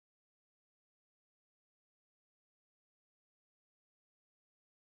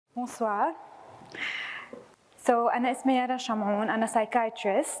Bonsoir. أنا اسمي يارا شامون، أنا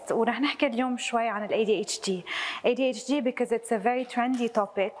psychiatrist ورح نحكي اليوم شوي عن ال ADHD. ADHD because it's a very trendy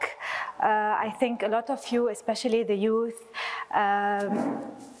topic. I think a lot of you, especially the youth. I'm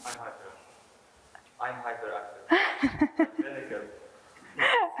hyperactive.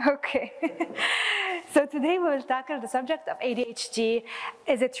 Okay. So today we will tackle the subject of ADHD.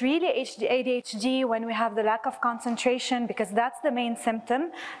 Is it really ADHD when we have the lack of concentration? Because that's the main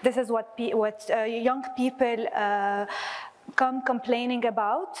symptom. This is what young people come complaining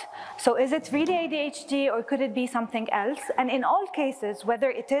about. So is it really ADHD or could it be something else? And in all cases, whether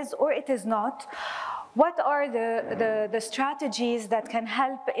it is or it is not, what are the strategies that can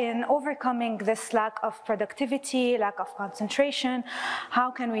help in overcoming this lack of productivity, lack of concentration?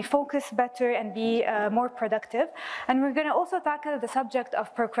 How can we focus better and be more productive? And we're going to also tackle the subject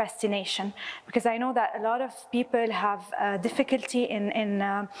of procrastination, because I know that a lot of people have difficulty in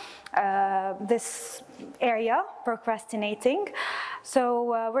this area, procrastinating. So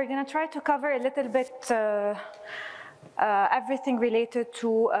we're going to try to cover a little bit everything related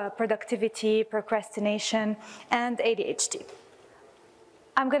to productivity, procrastination, and ADHD.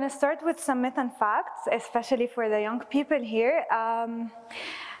 I'm going to start with some myth and facts, especially for the young people here.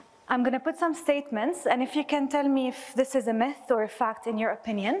 I'm going to put some statements, and if you can tell me if this is a myth or a fact in your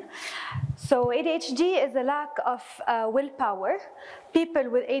opinion. So ADHD is a lack of willpower. People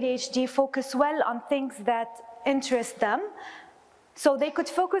with ADHD focus well on things that interest them, so they could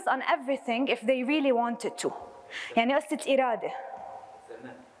focus on everything if they really wanted to. يعني قصة إرادة.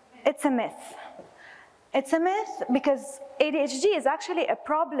 It's a myth. It's a myth because ADHD is actually a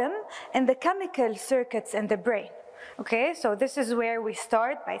problem in the chemical circuits in the brain. Okay, so this is where we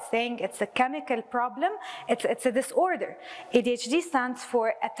start by saying it's a chemical problem, it's a disorder. ADHD stands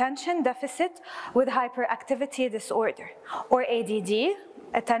for Attention Deficit with Hyperactivity Disorder, or ADD,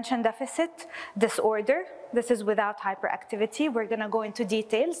 Attention Deficit Disorder. This is without hyperactivity. We're going to go into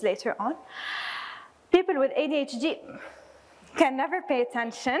details later on. People with ADHD can never pay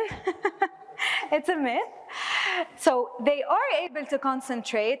attention. It's a myth. So they are able to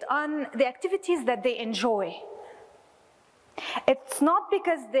concentrate on the activities that they enjoy. It's not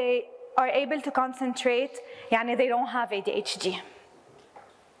because they are able to concentrate, يعني they don't have ADHD.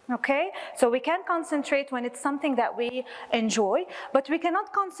 Okay? So we can concentrate when it's something that we enjoy, but we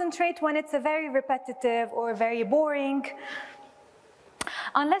cannot concentrate when it's a very repetitive or very boring.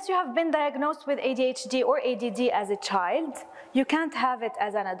 Unless you have been diagnosed with ADHD or ADD as a child, you can't have it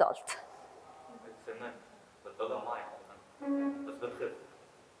as an adult.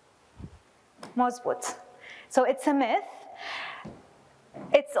 مظبوط. So it's a myth.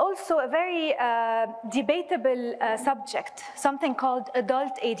 It's also a very debatable subject, something called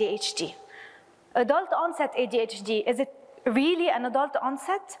adult ADHD. Adult onset ADHD, is it really an adult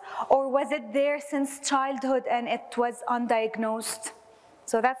onset, or was it there since childhood and it was undiagnosed?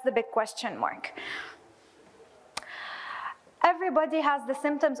 So that's the big question mark. Everybody has the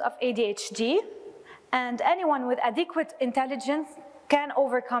symptoms of ADHD, and anyone with adequate intelligence can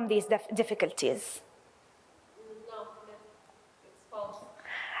overcome these difficulties. No, it's false.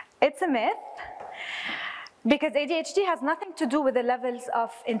 It's a myth, because ADHD has nothing to do with the levels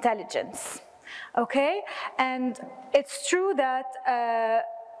of intelligence, okay? And it's true that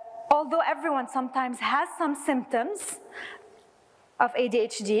although everyone sometimes has some symptoms of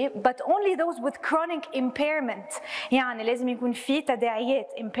ADHD, but only those with chronic impairment. يعني لازم يكون في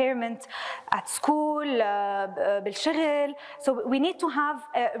تداعيات impairment at school, بالشغل. So we need to have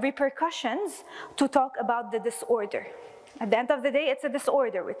repercussions to talk about the disorder. At the end of the day, it's a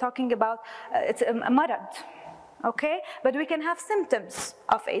disorder. We're talking about, it's a مرض, okay? But we can have symptoms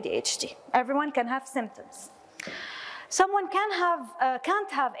of ADHD. Everyone can have symptoms. Someone can't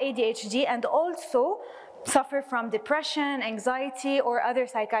have ADHD and also suffer from depression, anxiety, or other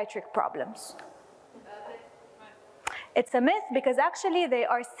psychiatric problems. It's a myth because actually they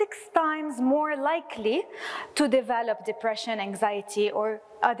are 6 times more likely to develop depression, anxiety, or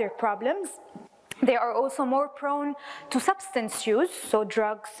other problems. They are also more prone to substance use, so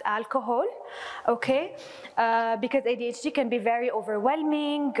drugs, alcohol, okay? Because ADHD can be very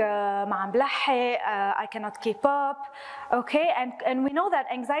overwhelming, ما عم بلحق, I cannot keep up, okay? And we know that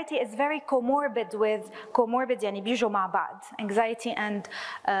anxiety is very comorbid يعني بيجوا مع بعض, anxiety and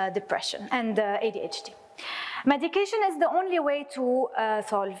depression and ADHD. Medication is the only way to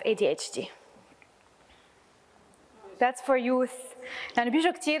solve ADHD. That's for youth. لأنه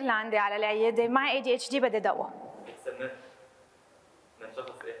بيجوا كتير لعندي على العيادة مع ADHD بدي دواء.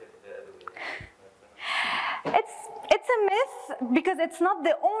 It's a myth because it's not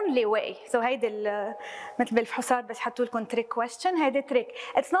the only way. So هيدي مثل بالفحوصات بس حطوا لكم trick question, هيدي trick.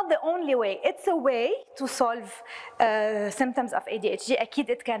 It's not the only way. It's a way to solve symptoms of ADHD. أكيد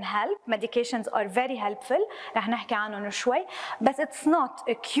it can help. Medications are very helpful. رح نحكي عنهم شوي. But it's not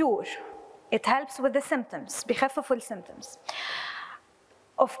a cure. It helps with the symptoms. بيخففوا الsymptoms.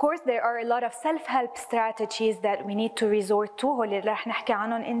 Of course, there are a lot of self-help strategies that we need to resort to. هول اللي رح نحكي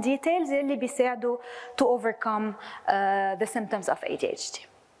عنهم in details اللي بيساعدوا to overcome the symptoms of ADHD.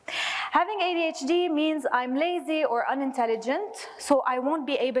 Having ADHD means I'm lazy or unintelligent, so I won't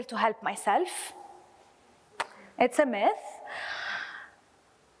be able to help myself. It's a myth.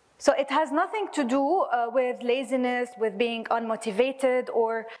 So it has nothing to do with laziness, with being unmotivated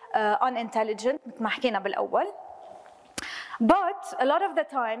or unintelligent, مثل ما حكينا بالأول. But a lot of the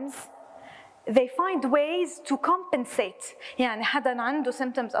times, they find ways to compensate. يعني حدا عنده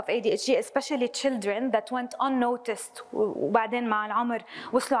symptoms of ADHD, especially children that went unnoticed وبعدين مع العمر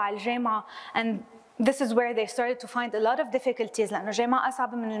وصلوا على الجامعة, and this is where they started to find a lot of difficulties لأنه الجامعة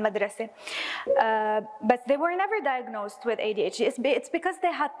أصعب من المدرسة. But they were never diagnosed with ADHD. It's because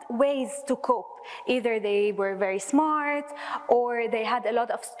they had ways to cope. Either they were very smart or they had a lot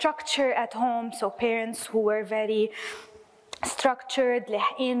of structure at home, so parents who were very structured,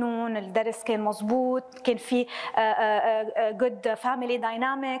 لاحقينهم، الدرس كان مزبوط، كان في good family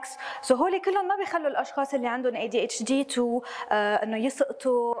dynamics. So هول كلهم ما بيخلوا الأشخاص اللي عندهم ADHD to إنه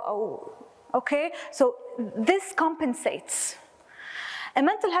يسقطوا أو okay. So this compensates. A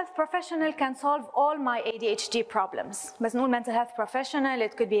mental health professional can solve all my ADHD problems. بس نقول mental health professional,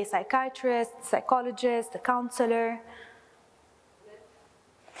 it could be a psychiatrist, psychologist, a counselor.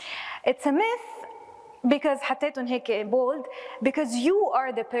 It's a myth. Because حطيتهم هيك bold, because you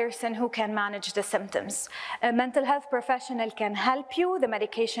are the person who can manage the symptoms. A mental health professional can help you, the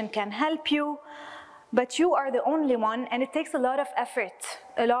medication can help you, but you are the only one, and it takes a lot of effort,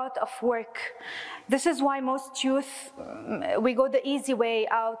 a lot of work. This is why most youth, we go the easy way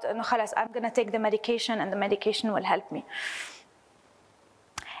out, and خلاص, I'm gonna take the medication and the medication will help me.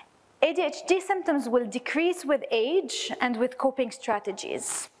 ADHD symptoms will decrease with age and with coping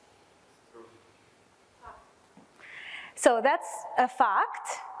strategies. So that's a fact,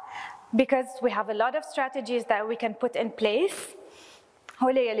 because we have a lot of strategies that we can put in place.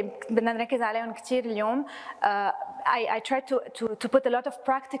 هول اللي بدنا نركز عليهم كثير اليوم. I try to put a lot of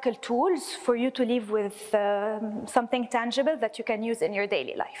practical tools for you to live with something tangible that you can use in your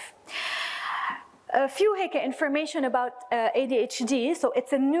daily life. A few information about ADHD. So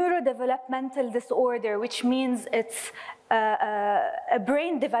it's a neurodevelopmental disorder, which means it's a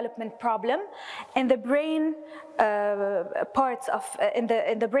brain development problem in the brain parts of in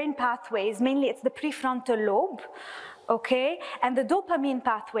the brain pathways. Mainly, it's the prefrontal lobe, okay, and the dopamine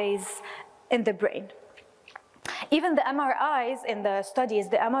pathways in the brain. Even the MRIs in the studies,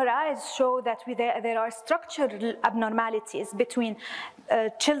 the MRIs show that there are structural abnormalities between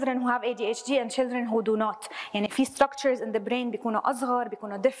children who have ADHD and children who do not. يعني في structures in the brain بيكونوا أصغر,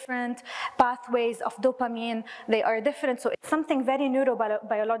 بيكونوا different, pathways of dopamine, they are different, so it's something very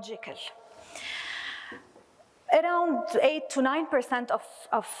neurobiological. Around 8 to 9%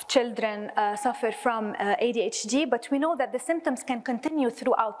 of children suffer from ADHD, but we know that the symptoms can continue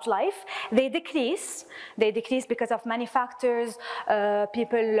throughout life. They decrease because of many factors.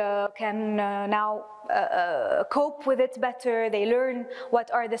 People can now cope with it better. They learn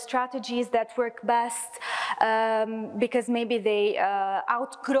what are the strategies that work best because maybe they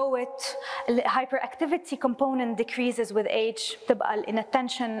outgrow it. Hyperactivity component decreases with age. تبقى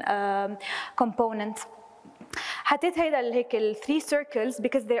الinattention component. حطيت هيدا هيك ال 3 circles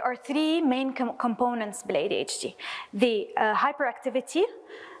because there are 3 main components بال ADHD. The hyperactivity,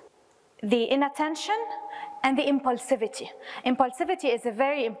 the inattention, and the impulsivity. Impulsivity is a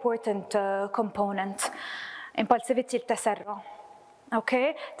very important component. Impulsivity التسرع.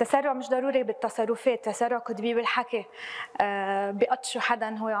 اوكي التسرع مش ضروري بالتصرفات، التسرع قد بيه بالحكي، بيقطشوا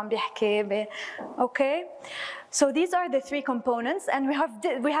حدا هو عم بيحكي اوكي. So these are the 3 components, and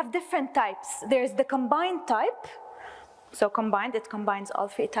we have different types. There's the combined type. So combined, it combines all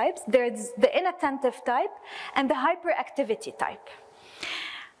 3 types. There's the inattentive type and the hyperactivity type.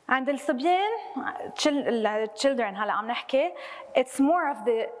 عند الصبيان children هلا عم نحكي, it's more of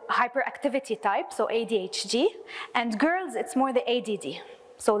the hyperactivity type, so ADHD, and girls it's more the ADD,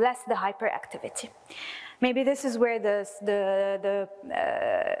 so less the hyperactivity. Maybe this is where the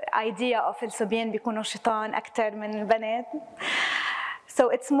idea of الصبيان بيكونوا شيطان أكتر من البنات. So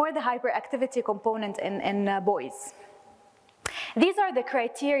it's more the hyperactivity component in boys. These are the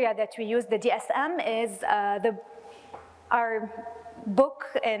criteria that we use. The DSM is our book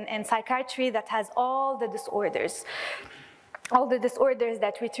in psychiatry that has all the disorders. All the disorders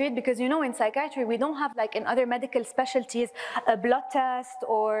that we treat, because you know in psychiatry we don't have, like in other medical specialties, a blood test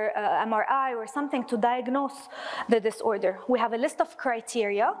or MRI or something to diagnose the disorder. We have a list of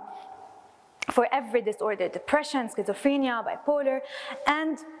criteria for every disorder: depression, schizophrenia, bipolar,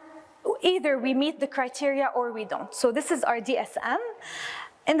 and either we meet the criteria or we don't. So this is our DSM.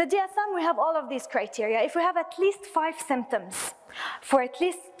 In the DSM, we have all of these criteria. If we have at least 5 symptoms for at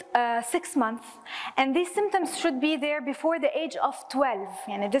least 6 months, and these symptoms should be there before the age of 12.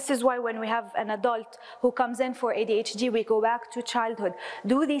 And this is why when we have an adult who comes in for ADHD, we go back to childhood.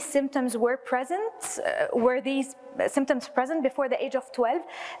 Do these symptoms were present? Were these symptoms present before the age of 12?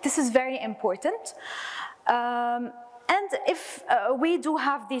 This is very important. And if we do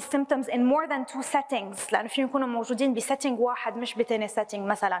have these symptoms in more than 2 settings, لأن فيهم يكونوا موجودين بsetting واحد مش بتاني setting،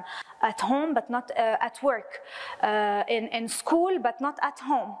 مثلا at home but not at work, in school but not at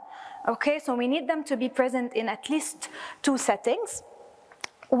home. Okay, so we need them to be present in at least 2 settings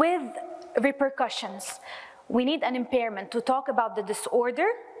with repercussions. We need an impairment. To talk about the disorder,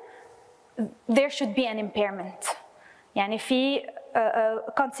 there should be an impairment. يعني في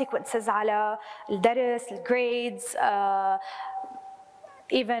consequences على الدرس, grades,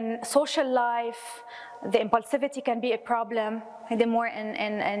 even social life. The impulsivity can be a problem, the more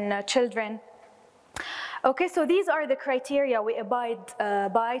in children. Okay, so these are the criteria we abide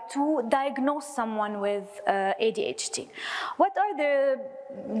by to diagnose someone with ADHD. What are the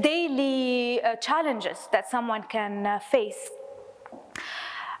daily challenges that someone can face?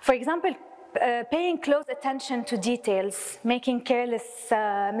 For example, paying close attention to details, making careless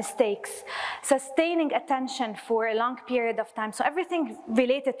mistakes, sustaining attention for a long period of time. So everything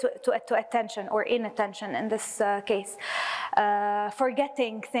related to attention or inattention in this case.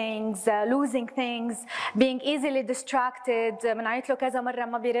 Forgetting things, losing things, being easily distracted, بنعيط له كذا مرة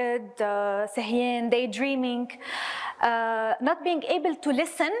ما بيرد, سهيان, daydreaming, not being able to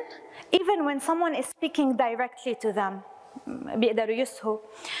listen even when someone is speaking directly to them. بيقدروا يسهوا.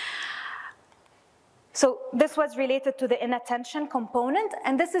 So this was related to the inattention component,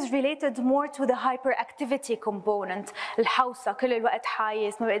 and this is related more to the hyperactivity component. الحوسة كل الوقت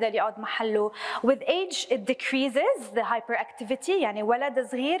حايس ما بيقدر يقعد محله. With age it decreases the hyperactivity. يعني ولد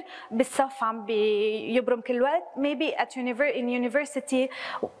صغير بالصف عم بيبرم كل الوقت. Maybe at in university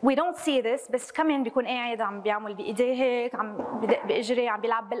we don't see this, بس كمان بيكون قاعد عم بيعمل بإيديه هيك، عم بدق بإجري، عم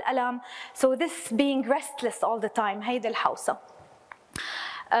بيلعب بالقلم. So this being restless all the time هيدا الحوسة.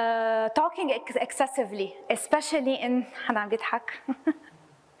 Talking excessively, especially in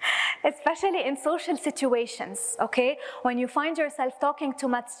especially in social situations. Okay, when you find yourself talking too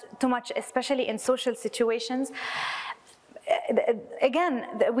much, especially in social situations. Again,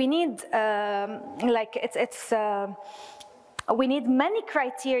 we need like we need many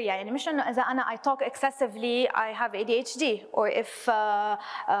criteria. يعني مش إنه إذا أنا I talk excessively I have ADHD, or if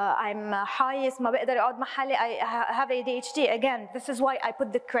I'm حايس ما بقدر أقعد محلي I have ADHD. Again, this is why I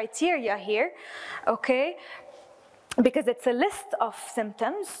put the criteria here, okay? Because it's a list of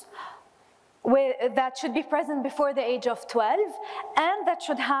symptoms that should be present before the age of 12 and that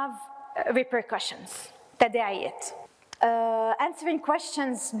should have repercussions. تداعيات. Answering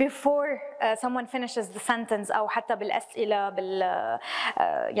questions before someone finishes the sentence أو حتى بالأسئلة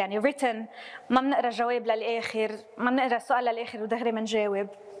يعني written. ما بنقرأ الجواب للآخر، ما بنقرأ السؤال للآخر ودغري بنجاوب.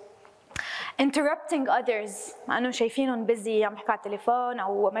 Interrupting others، مع إنه شايفينهم busy عم يحكوا على التليفون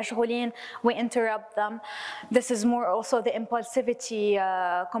أو مشغولين, we interrupt them. This is more also the impulsivity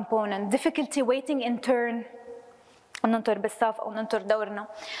component. Difficulty waiting in turn، ننطر بالصف أو ننطر دورنا.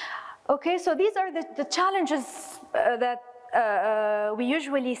 Okay, so these are the challenges that we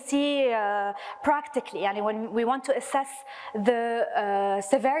usually see practically. يعني when we want to assess the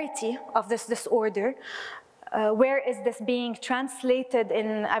severity of this disorder, where is this being translated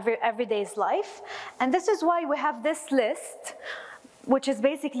in everyday's life? And this is why we have this list, which is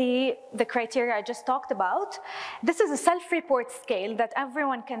basically the criteria I just talked about. This is a self-report scale that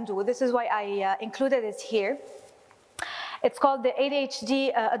everyone can do. This is why I included it here. It's called the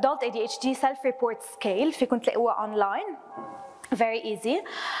ADHD, Adult ADHD Self-Report Scale. فيكم تلاقوها online. Very easy.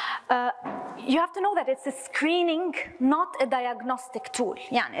 You have to know that it's a screening, not a diagnostic tool.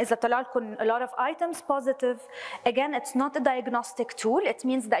 يعني إذا طلع لكم a lot of items positive, again, it's not a diagnostic tool. It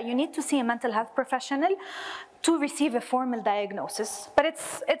means that you need to see a mental health professional to receive a formal diagnosis. But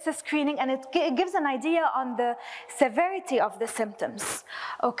it's a screening, and it gives an idea on the severity of the symptoms.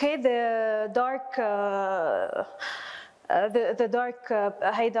 Okay, the dark. The dark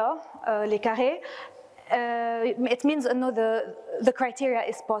هيدا اللي كاري, it means إنه the criteria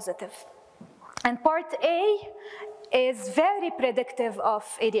is positive. And part A is very predictive of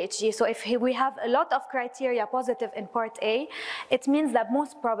ADHD. So if we have a lot of criteria positive in part A, it means that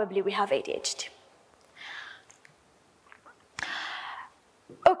most probably we have ADHD.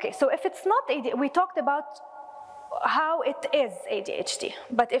 Okay, so if it's not ADHD, we talked about how it is ADHD,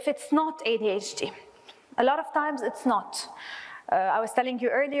 but if it's not ADHD, a lot of times it's not. I was telling you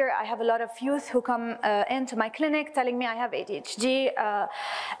earlier, I have a lot of youth who come into my clinic telling me I have ADHD,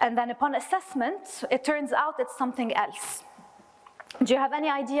 and then upon assessment, it turns out it's something else. Do you have any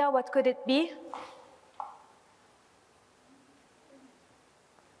idea what could it be?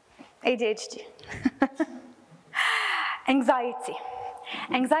 ADHD. Anxiety.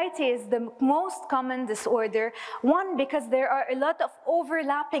 Anxiety is the most common disorder. One, because there are a lot of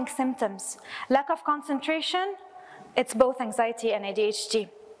overlapping symptoms. Lack of concentration, it's both anxiety and ADHD.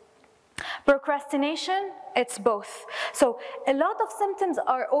 Procrastination, it's both. So a lot of symptoms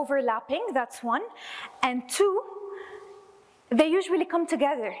are overlapping, that's one. And two, they usually come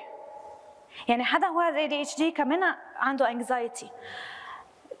together. يعني حدا هو ADHD كمان عنده anxiety.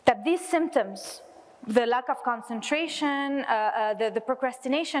 طب these symptoms, the lack of concentration, the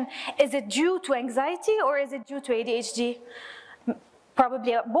procrastination, is it due to anxiety or is it due to ADHD?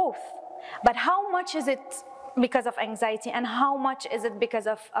 Probably both. But how much is it because of anxiety and how much is it because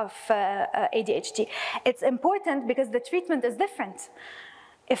of ADHD? It's important because the treatment is different.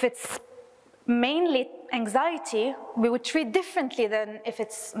 If it's mainly anxiety, we would treat differently than if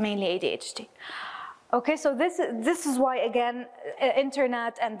it's mainly ADHD. Okay, so this is why, again,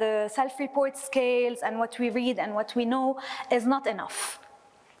 internet and the self-report scales and what we read and what we know is not enough.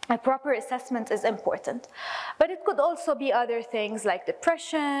 A proper assessment is important. But it could also be other things like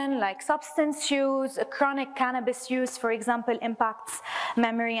depression, like substance use, chronic cannabis use, for example, impacts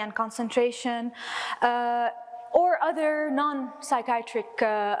memory and concentration, or other non-psychiatric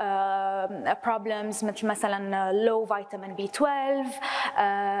problems, مثلا low vitamin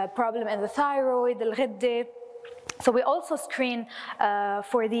B12, problem in the thyroid, الغدة. So we also screen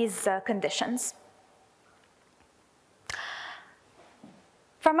for these conditions.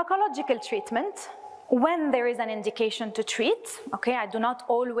 Pharmacological treatment, when there is an indication to treat, okay, I do not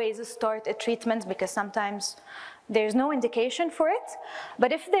always start a treatment because sometimes there's no indication for it,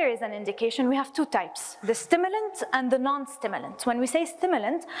 but if there is an indication, we have two types, the stimulant and the non-stimulant. When we say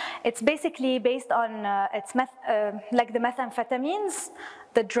stimulant, it's basically based on, like the methamphetamines,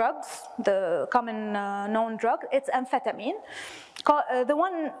 the drugs, the common known drug, it's amphetamine. The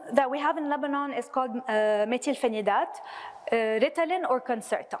one that we have in Lebanon is called methylphenidate, Ritalin or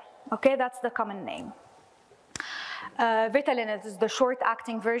Concerta, okay, that's the common name. Ritalin is the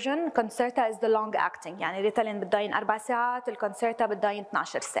short-acting version, Concerta is the long-acting. يعني Ritalin بتضاين 4 ساعات, الكونسرتا بتضاين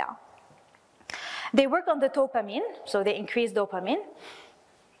 12 ساعة. They work on the dopamine, so they increase dopamine,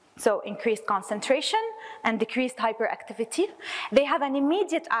 so increased concentration and decreased hyperactivity. They have an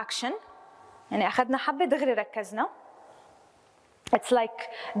immediate action, يعني أخذنا حبة دغري ركزنا. It's like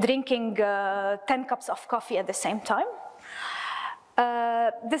drinking 10 cups of coffee at the same time.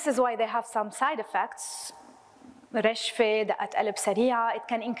 This is why they have some side effects. رشفة, دقات قلب سريعة. It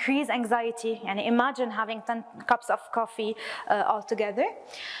can increase anxiety. يعني imagine having 10 cups of coffee altogether.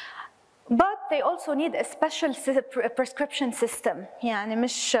 But they also need a special prescription system. يعني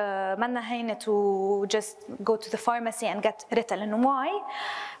مش منا هينة to just go to the pharmacy and get Ritalin. Why?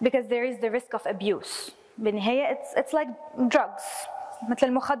 Because there is the risk of abuse. بالنهاية it's like drugs, مثل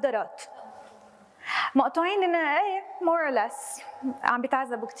المخدرات. مقطوعين إنه إيه more or less عم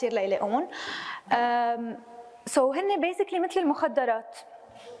بيتعذبوا كتير ليلاقون. So هن basically مثل المخدرات.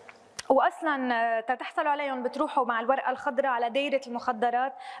 واصلا تحصلوا عليهم بتروحوا مع الورقه الخضراء على دايره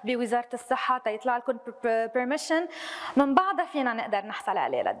المخدرات بوزاره الصحه تيطلع لكم permission، من بعدها فينا نقدر نحصل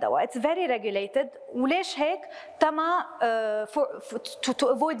عليه للدواء. It's very regulated. وليش هيك؟ تما to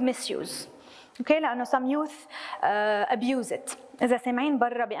avoid misuse. اوكي لانه some youth abuse it. اذا سامعين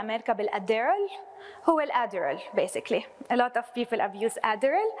برا بامريكا بالاديرل هو الاديرل basically. A lot of people abuse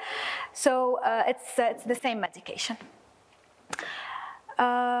Adderall, so it's the same medication.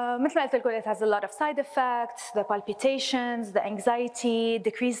 مثل ما قلت لكم, it has a lot of side effects, the palpitations, the anxiety,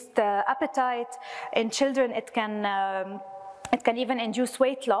 decreased appetite. In children, it can even induce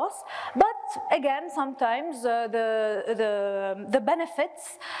weight loss. But again, sometimes the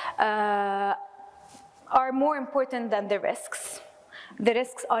benefits are more important than the risks. The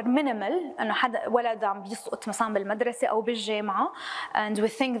risks are minimal. إنه حدا ولد عم بيسقط مثلا بالمدرسة أو بالجامعة, and we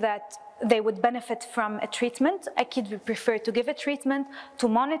think that they would benefit from a treatment. أكيد we prefer to give a treatment, to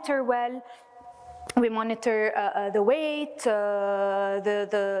monitor well, We monitor the weight,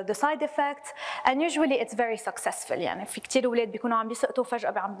 the side effects, and usually it's very successful. يعني في كتير أولاد بيكونوا عم بيسقطوا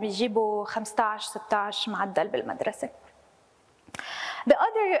فجأة عم بيجيبوا 15 16 معدل بالمدرسة. The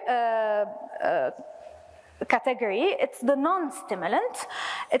other category, it's the non-stimulant.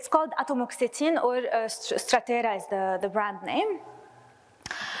 It's called atomoxetine, or Strattera is the brand name.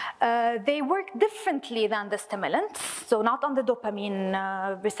 They work differently than the stimulants, so not on the dopamine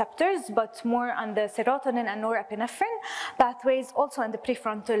receptors, but more on the serotonin and norepinephrine pathways, also in the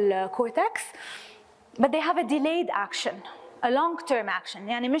prefrontal cortex. But they have a delayed action, a long-term action.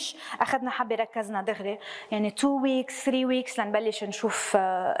 يعني مش أخذنا حبة ركزنا دغري، يعني 2 weeks, 3 weeks لنبلش نشوف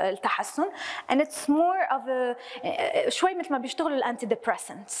التحسن. And it's more of a شوي مثل ما بيشتغلوا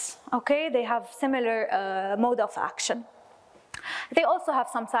الانتيديبريسنتس. Okay, they have similar mode of action. They also have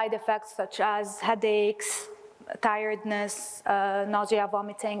some side effects such as headaches, tiredness, nausea,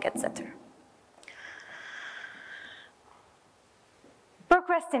 vomiting, etc.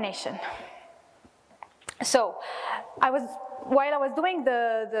 Procrastination. So, while I was doing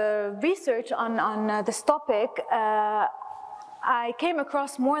the research on this topic, I came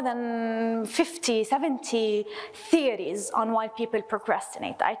across more than 50, 70 theories on why people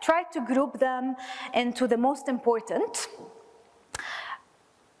procrastinate. I tried to group them into the most important.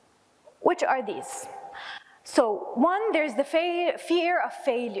 Which are these? So one, there's the fear of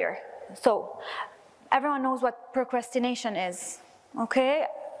failure. So everyone knows what procrastination is, okay?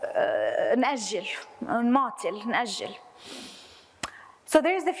 نأجل, نماطل, نأجل. So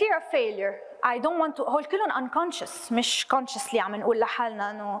there's the fear of failure. I don't want to, هول كلهم unconscious, مش consciously عم نقول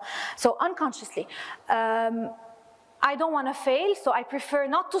لحالنا إنه, so unconsciously. I don't want to fail, so I prefer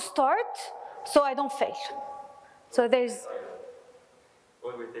not to start, so I don't fail. So there's,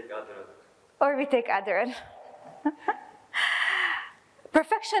 Or we take Adderall. Or we take Adderall.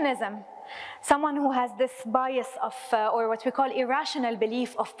 Perfectionism. Someone who has this bias of, or what we call irrational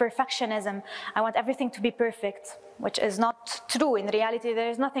belief of perfectionism. I want everything to be perfect, which is not true. In reality, there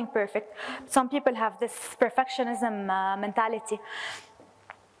is nothing perfect. Some people have this perfectionism mentality.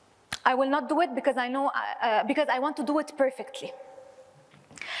 I will not do it because I know, because I want to do it perfectly.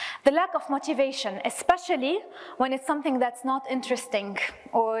 The lack of motivation, especially when it's something that's not interesting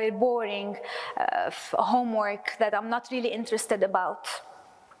or boring, homework that I'm not really interested about.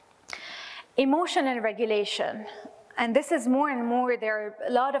 Emotional regulation, and this is more and more, there are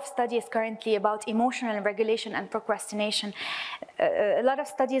a lot of studies currently about emotional regulation and procrastination. A lot of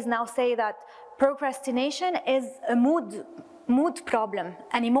studies now say that procrastination is a mood problem,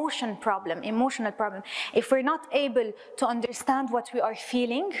 an emotional problem. If we're not able to understand what we are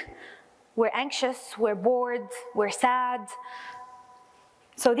feeling, we're anxious, we're bored, we're sad.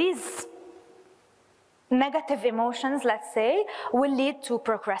 So these negative emotions, let's say, will lead to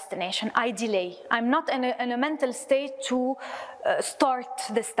procrastination. I delay. I'm not in a mental state to start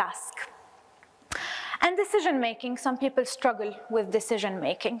this task. And decision making, some people struggle with decision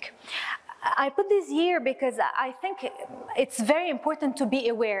making. I put this here because I think it's very important to be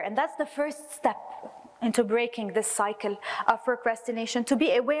aware, and that's the first step into breaking this cycle of procrastination, to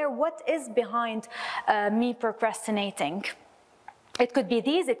be aware what is behind me procrastinating. It could be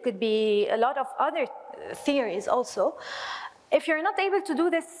these, it could be a lot of other theories also. If you're not able to do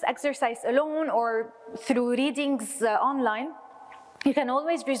this exercise alone or through readings online, you can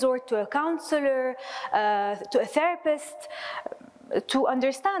always resort to a counselor, to a therapist, to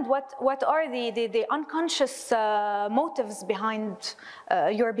understand what are the unconscious motives behind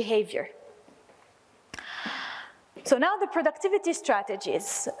your behavior. So now the productivity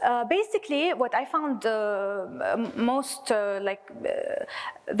strategies. Basically, what I found the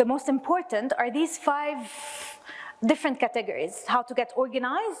most important are these 5 different categories: how to get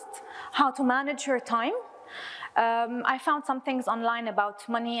organized, how to manage your time. I found some things online about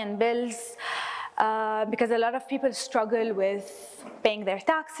money and bills, because a lot of people struggle with paying their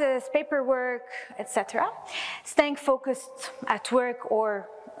taxes, paperwork, etc. Staying focused at work or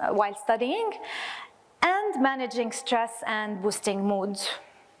while studying, and managing stress and boosting mood.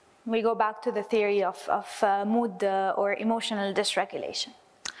 We go back to the theory of mood or emotional dysregulation.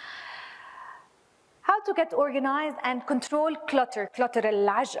 How to get organized and control clutter,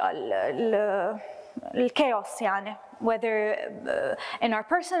 العجقة, الchaos يعني, whether in our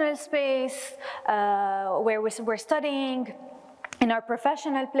personal space, where we're studying, in our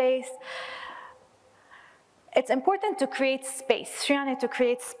professional place. It's important to create space. شو يعني to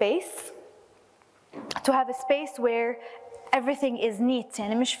create space? To have a space where everything is neat.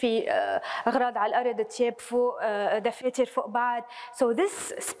 يعني مش في أغراض على الأرض، تياب فوق، دفاتر فوق بعض. So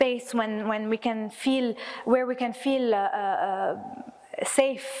this space when we can feel, where we can feel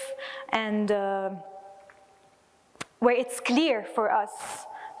safe and where it's clear for us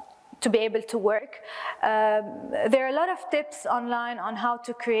to be able to work. There are a lot of tips online on how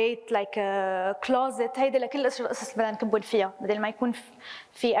to create like a closet. هيدا لكل القصص اللي بدنا نكبل فيها بدل ما يكون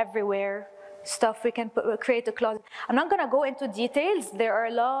في everywhere stuff. We can create a closet. I'm not going to go into details. There are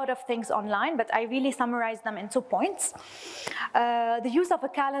a lot of things online, but I really summarize them into points. The use of a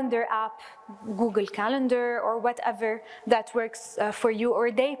calendar app, Google Calendar or whatever that works for you, or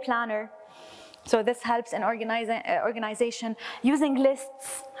a day planner. So this helps in organization. Using lists,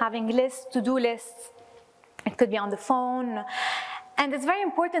 having lists, to-do lists. It could be on the phone. And it's very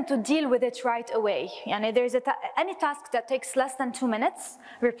important to deal with it right away. Yani there's any task that takes less than 2 minutes,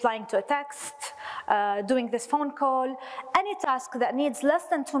 replying to a text, doing this phone call, any task that needs less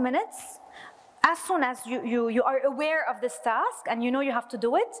than 2 minutes, as soon as you are aware of this task and you know you have to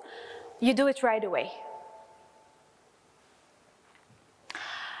do it, you do it right away.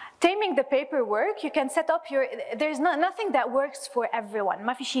 Taming the paperwork, you can set up there's nothing that works for everyone.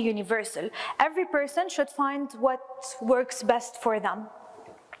 ما في شيء universal. Every person should find what works best for them.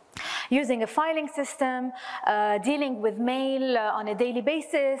 Using a filing system, dealing with mail on a daily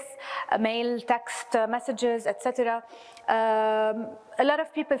basis, mail, text messages, etc. A lot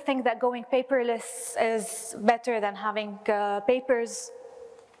of people think that going paperless is better than having papers.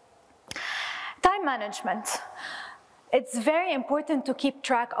 Time management. It's very important to keep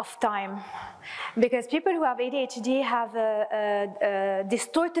track of time because people who have ADHD have a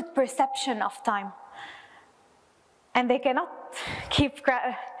distorted perception of time and they cannot keep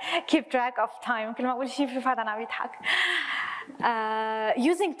track of time.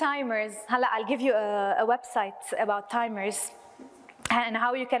 Using timers, I'll give you a website about timers and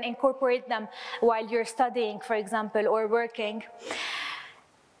how you can incorporate them while you're studying, for example, or working.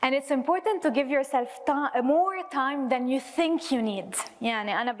 And it's important to give yourself more time than you think you need.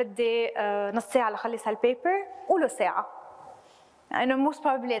 يعني أنا بدي نص ساعة لخلص هالبيبر قولوا ساعة. And most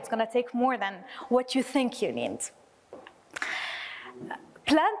probably it's going to take more than what you think you need.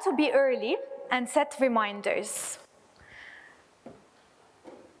 Plan to be early and set reminders.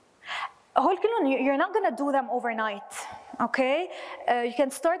 You're not going to do them overnight. Okay, you can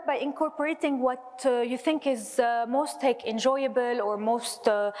start by incorporating what you think is most enjoyable or most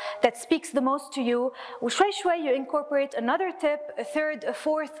that speaks the most to you. وشوي شوي you incorporate another tip, a third, a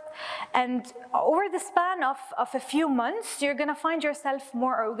fourth, and over the span of a few months, you're going to find yourself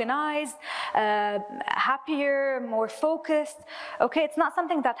more organized, happier, more focused. Okay, it's not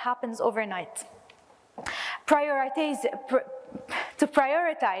something that happens overnight. To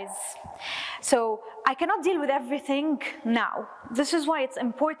prioritize. So I cannot deal with everything now. This is why it's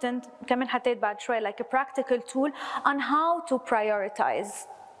important, كمان حطيت بعد شوي, like a practical tool on how to prioritize.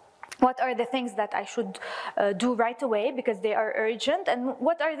 What are the things that I should do right away because they are urgent, and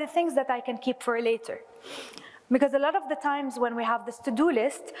what are the things that I can keep for later? Because a lot of the times when we have this to-do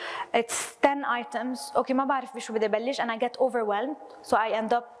list, it's 10 items. Okay, ما بعرف بشو بدي بلش, and I get overwhelmed, so I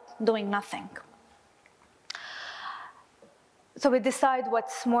end up doing nothing. So we decide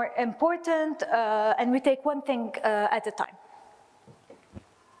what's more important, and we take one thing at a time.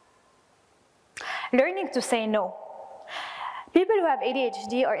 Learning to say no. People who have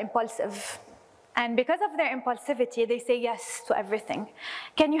ADHD are impulsive. And because of their impulsivity, they say yes to everything.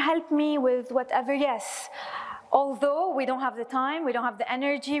 Can you help me with whatever? Yes. Although we don't have the time, we don't have the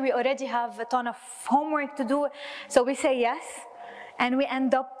energy, we already have a ton of homework to do. So we say yes, and we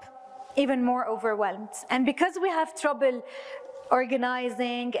end up even more overwhelmed. And because we have trouble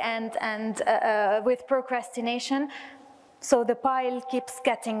organizing and with procrastination, so the pile keeps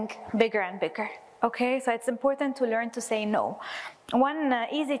getting bigger and bigger. Okay, so it's important to learn to say no. One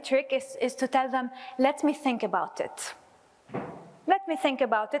easy trick is to tell them, let me think about it. Let me think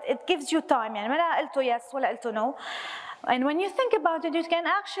about it. It gives you time. يعني ما قلتوا yes ولا قلتوا no. And when you think about it, you can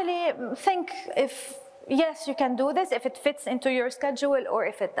actually think if yes, you can do this, if it fits into your schedule or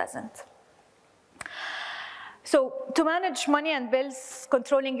if it doesn't. So to manage money and bills,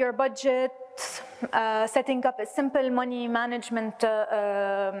 controlling your budget, setting up a simple money management,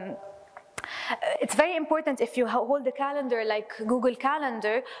 it's very important if you hold a calendar like Google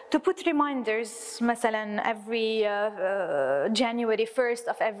Calendar to put reminders. مثلا every January 1st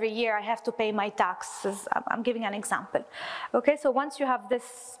of every year I have to pay my taxes. I'm giving an example. Okay, so once you have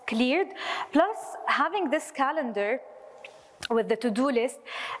this cleared, plus having this calendar with the to-do list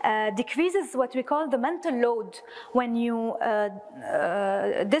decreases what we call the mental load. When you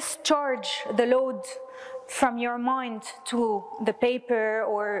discharge the load from your mind to the paper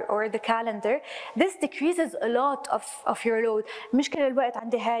or the calendar, this decreases a lot of your load. مش كل الوقت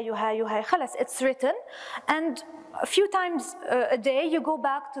عندي هاي وهاي وهاي. خلص, it's written, and a few times a day, you go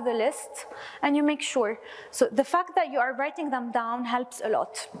back to the list and you make sure. So the fact that you are writing them down helps a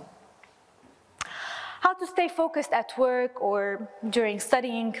lot. How to stay focused at work or during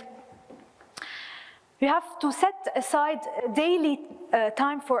studying. You have to set aside daily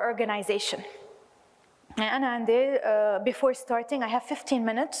time for organization. And before starting, I have 15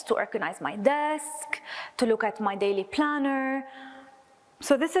 minutes to organize my desk, to look at my daily planner.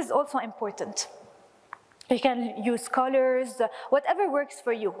 So this is also important. You can use colors, whatever works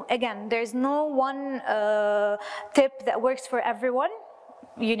for you. Again, there's no one tip that works for everyone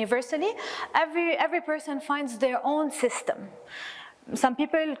universally. Every person finds their own system. Some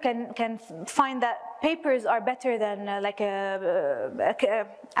people can find that papers are better than like a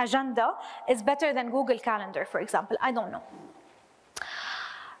agenda is better than Google Calendar, for example. I don't know.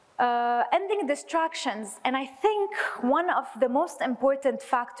 Ending distractions, and I think one of the most important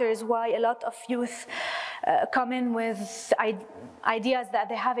factors why a lot of youth come in with ideas that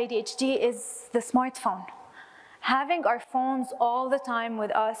they have ADHD is the smartphone. Having our phones all the time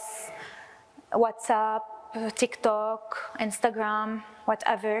with us, WhatsApp, TikTok, Instagram,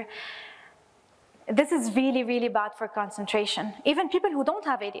 whatever. This is really, really bad for concentration. Even people who don't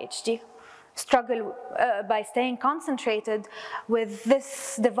have ADHD struggle by staying concentrated with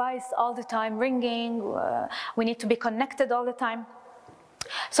this device all the time, ringing. We need to be connected all the time.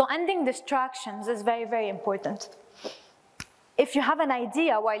 So ending distractions is very, very important. If you have an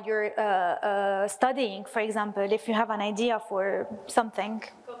idea while you're studying, for example, if you have an idea for something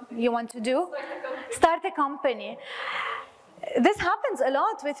you want to do, start a company. This happens a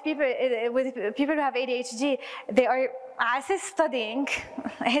lot with people who have ADHD. They are studying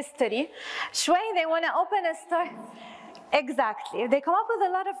history. شوي they want to open a store. Exactly. They come up with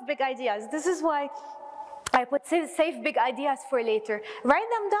a lot of big ideas. This is why I put save big ideas for later. Write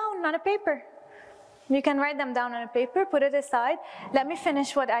them down on a paper. You can write them down on a paper, put it aside. Let me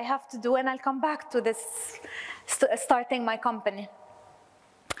finish what I have to do, and I'll come back to this starting my company.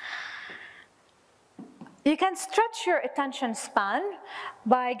 You can stretch your attention span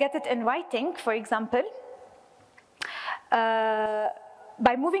by get it in writing, for example,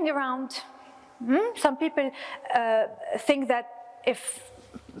 by moving around. Some people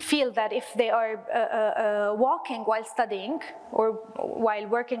feel that if they are walking while studying or while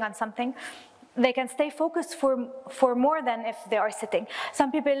working on something, they can stay focused for more than if they are sitting.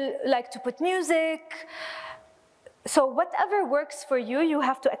 Some people like to put music. So whatever works for you, you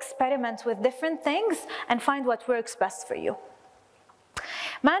have to experiment with different things and find what works best for you.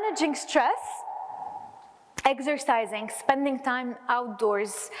 Managing stress, exercising, spending time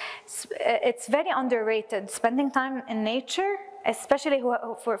outdoors, it's very underrated. Spending time in nature, especially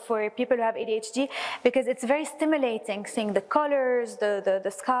for people who have ADHD, because it's very stimulating, seeing the colors,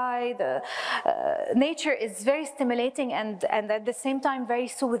 the sky, nature is very stimulating and at the same time very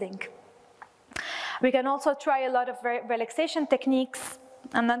soothing. We can also try a lot of relaxation techniques.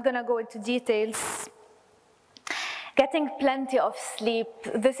 I'm not gonna go into details. Getting plenty of sleep.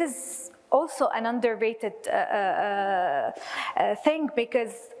 This is also an underrated thing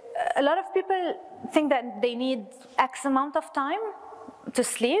because a lot of people think that they need X amount of time to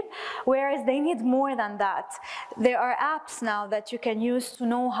sleep, whereas they need more than that. There are apps now that you can use to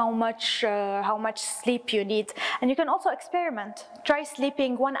know how much sleep you need. And you can also experiment. Try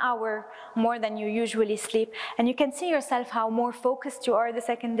sleeping 1 hour more than you usually sleep, and you can see yourself how more focused you are the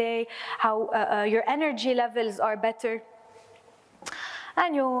second day, how your energy levels are better.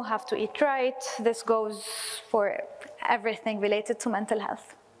 And you have to eat right. This goes for everything related to mental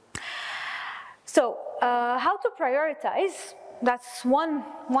health. So, how to prioritize? That's one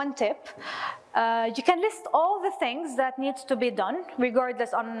tip. You can list all the things that needs to be done,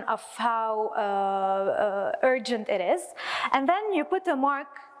 regardless of how urgent it is. And then you put a mark: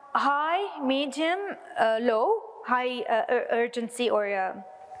 high, medium, low, high urgency or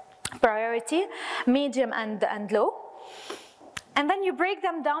priority, medium and low. And then you break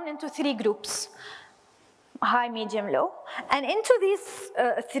them down into 3 groups: high, medium, low. And into these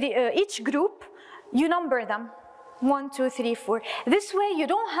each group, you number them. 1, 2, 3, 4. This way you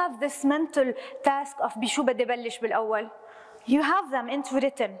don't have this mental task of بشو بدي بلش بالأول. You have them into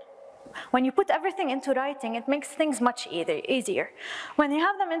written. When you put everything into writing, it makes things much easier. When you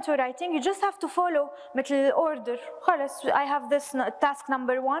have them into writing, you just have to follow مثل order. خلاص, I have this task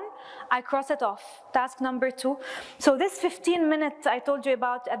number 1, I cross it off. Task number 2. So this 15 minutes I told you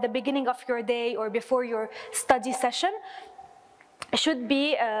about at the beginning of your day or before your study session, should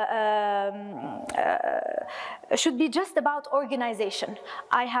be just about organization.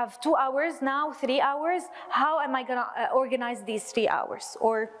 I have 2 hours now, 3 hours. How am I gonna organize these 3 hours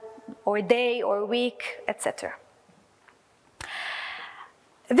or day or week, etc.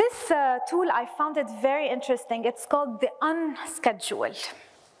 This tool, I found it very interesting. It's called the unschedule.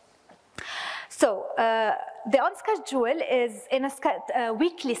 So the unschedule is in a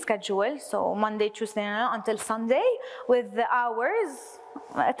weekly schedule, so Monday, Tuesday, until Sunday, with the hours,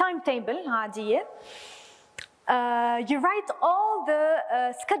 a timetable, عادية. You write all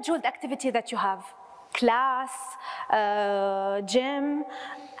the scheduled activity that you have, class, gym,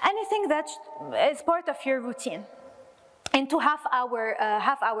 anything that is part of your routine, into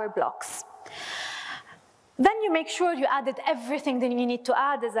half-hour blocks. Then you make sure you added everything that you need to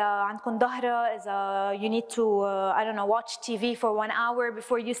add. إذا عندكم ظهرة, إذا you need to, I don't know, watch TV for 1 hour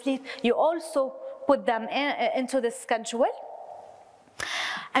before you sleep, you also put them into the schedule.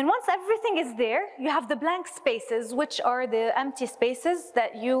 And once everything is there, you have the blank spaces, which are the empty spaces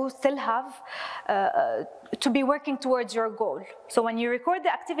that you still have to be working towards your goal. So when you record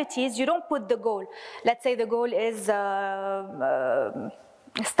the activities, you don't put the goal. Let's say the goal is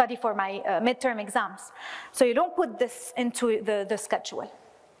study for my midterm exams. So you don't put this into the schedule.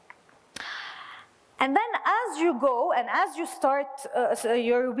 And then as you go and as you start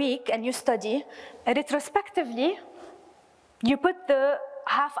your week and you study, retrospectively, you put the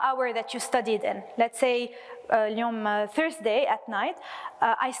half hour that you studied in. Let's say Thursday at night,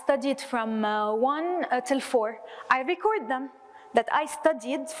 I studied from 1 till 4. I record them that I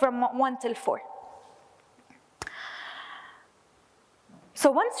studied from 1 till 4.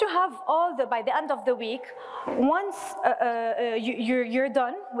 So once you have by the end of the week, once you're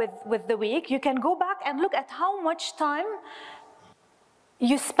done with the week, you can go back and look at how much time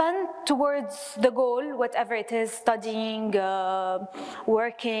you spend towards the goal, whatever it is, studying,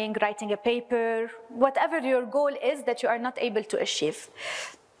 working, writing a paper, whatever your goal is that you are not able to achieve.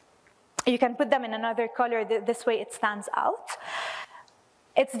 You can put them in another color, this way it stands out.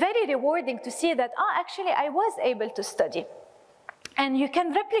 It's very rewarding to see that, actually I was able to study. And you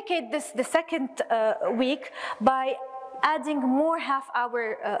can replicate this the second week by adding more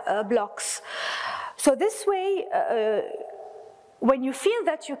half-hour blocks. So this way, when you feel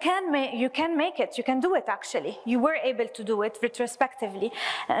that you can make it, you can do it actually. You were able to do it retrospectively.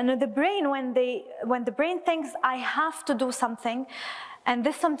 And the brain, when the brain thinks, I have to do something, and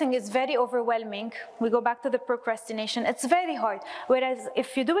this something is very overwhelming, we go back to the procrastination, it's very hard. Whereas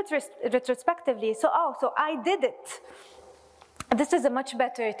if you do it retrospectively, so I did it. This is a much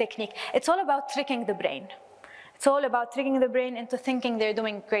better technique. It's all about tricking the brain. It's all about tricking the brain into thinking they're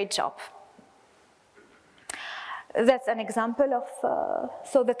doing a great job. That's an example of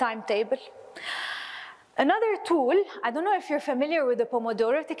the timetable. Another tool, I don't know if you're familiar with the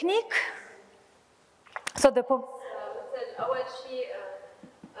Pomodoro technique. So the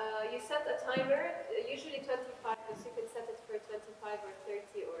you set a timer, usually 25, so you can set it for 25 or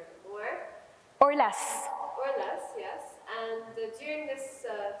 30 or more. Or less. Or less, yes. And during this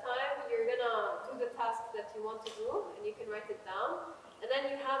time, you're gonna do the task that you want to do, and you can write it down. And then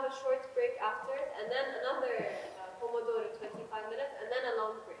you have a short break after it, and then another Pomodoro, 25 minutes, and then a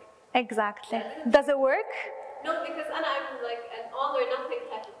long break. Exactly. Does it work? No, because I'm like an all or nothing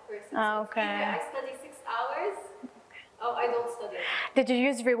type of person. Okay. Either I study 6 hours, I don't study. Did you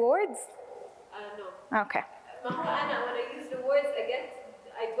use rewards? No. Okay. When I use rewards,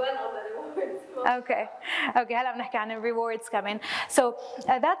 I dwell on the rewards. Okay. هلا بنحكي عن الريوردز كمان. So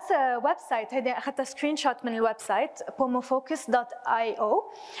that's a website. هيدي أخذت سكرين شوت من الويب pomofocus.io.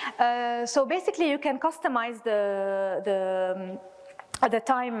 So basically you can customize the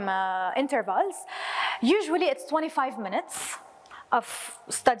time intervals. Usually it's 25 minutes of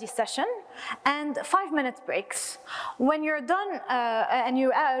study session and 5-minute breaks. When you're done and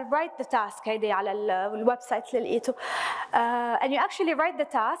you write the task, هيدي على الويبسايت اللي لقيته, and you actually write the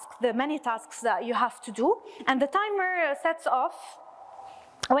task, the many tasks that you have to do, and the timer sets off.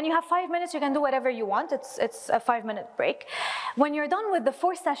 When you have 5 minutes, you can do whatever you want. It's a 5-minute break. When you're done with the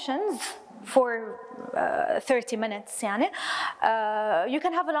 4 sessions for 30 minutes, you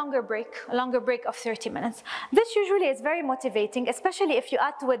can have a longer break of 30 minutes. This usually is very motivating, especially if you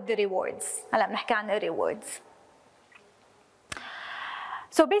add to it the rewards. هلا بنحكي عن rewards.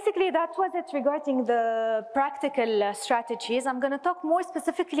 So basically that was it regarding the practical strategies. I'm going to talk more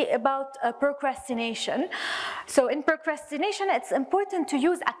specifically about procrastination. So in procrastination, it's important to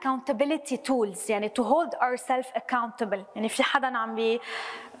use accountability tools, يعني to hold ourselves accountable. يعني في حدا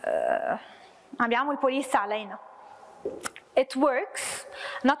عم بيعمل بوليس علينا. It works,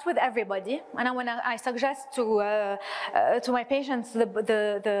 not with everybody. And when I suggest to my patients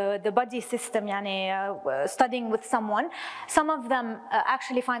the buddy system, studying with someone, some of them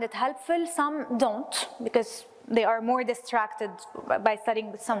actually find it helpful, some don't, because they are more distracted by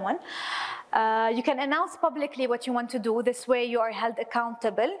studying with someone. You can announce publicly what you want to do. This way you are held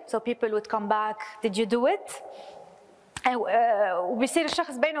accountable. So people would come back, did you do it? وبيصير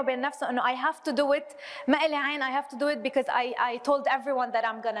الشخص بينه وبين نفسه إنه I have to do it. ما إلي عين I have to do it because I told everyone that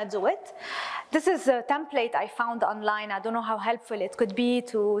I'm gonna do it. This is a template I found online. I don't know how helpful it could be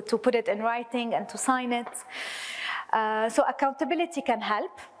to put it in writing and to sign it. So accountability can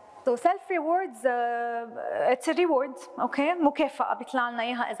help. So self-rewards, it's a reward, okay? مكافأة بيطلع لنا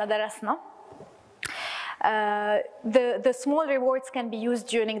إياها إذا درسنا. The small rewards can be used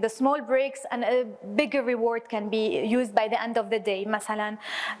during the small breaks, and a bigger reward can be used by the end of the day. مثلا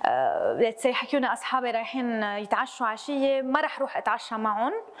let's say حكيونا أصحابي رايحين يتعشوا عشية، ما رح روح أتعشى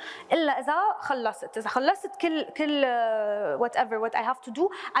معهم إلا إذا خلصت. إذا خلصت كل whatever what I have to do,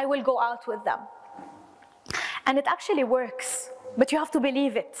 I will go out with them. And it actually works, but you have to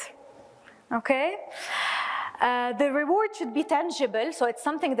believe it, okay? The reward should be tangible, so it's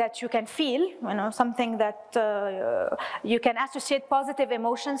something that you can feel, something that you can associate positive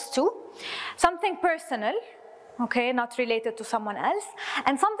emotions to, something personal, okay, not related to someone else,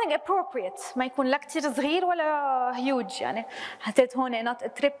 and something appropriate. ما يكون لا كتير صغير ولا huge. يعني حطيت هون not a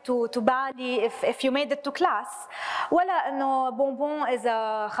trip to Bali if you made it to class, ولا إنه bonbon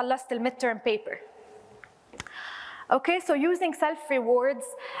إذا خلصت midterm paper. Okay, so using self-rewards,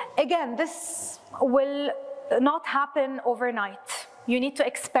 again, this will not happen overnight. You need to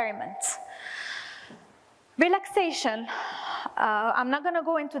experiment. Relaxation. I'm not going to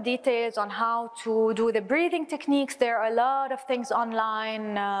go into details on how to do the breathing techniques. There are a lot of things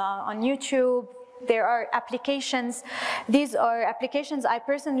online on YouTube. There are applications. These are applications I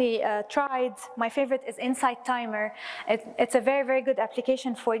personally tried. My favorite is Insight Timer. It's a very, very good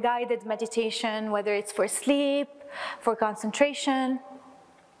application for guided meditation, whether it's for sleep, for concentration.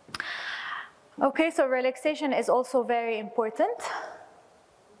 Okay, so relaxation is also very important.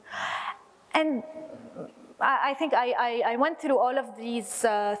 And I think I went through all of these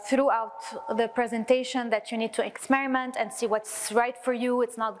throughout the presentation, that you need to experiment and see what's right for you.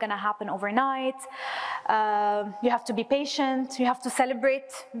 It's not gonna happen overnight. You have to be patient. You have to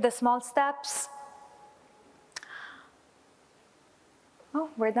celebrate the small steps. Oh,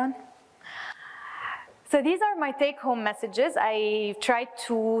 we're done. So these are my take-home messages. I tried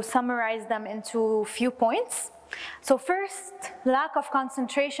to summarize them into few points. So first, lack of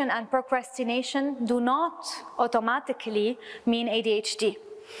concentration and procrastination do not automatically mean ADHD.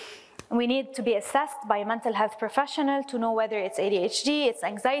 We need to be assessed by a mental health professional to know whether it's ADHD, it's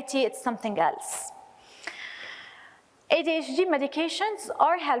anxiety, it's something else. ADHD medications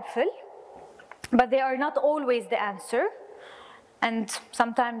are helpful, but they are not always the answer. And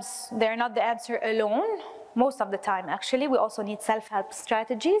sometimes they're not the answer alone. Most of the time, actually, we also need self-help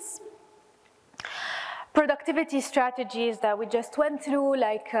strategies. Productivity strategies that we just went through,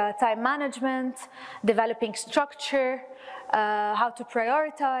 like time management, developing structure, how to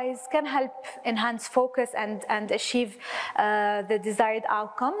prioritize, can help enhance focus and achieve the desired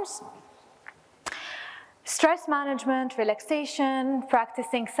outcomes. Stress management, relaxation,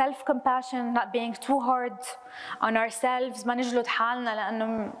 practicing self-compassion, not being too hard on ourselves. ما نجلد حالنا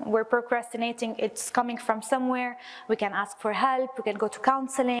لأنه we're procrastinating, it's coming from somewhere. We can ask for help, we can go to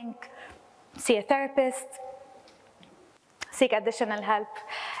counseling, see a therapist, seek additional help.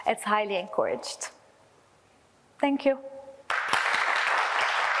 It's highly encouraged. Thank you.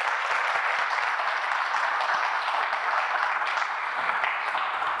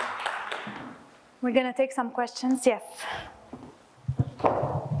 We're going to take some questions. Yes.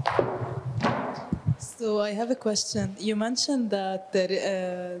 So I have a question. You mentioned that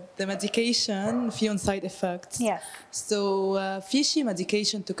the medication فيهم side effects. Yes. So في شي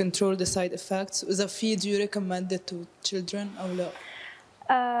medication to control the side effects? وإذا في, do you recommend it to children أو لا?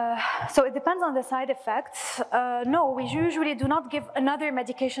 So it depends on the side effects. No, we usually do not give another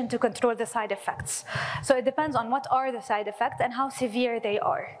medication to control the side effects. So it depends on what are the side effects and how severe they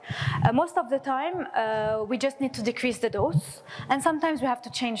are. Most of the time, we just need to decrease the dose, and sometimes we have to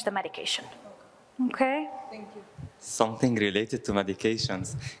change the medication. Okay? Thank you. Something related to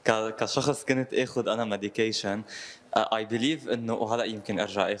medications. كشخص كنت اخذ انا medication. I believe انه وهلا يمكن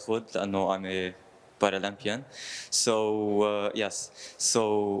ارجع اخذ لانه I'm a Paralympian. So yes,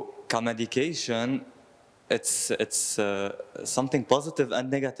 so medication, it's something positive and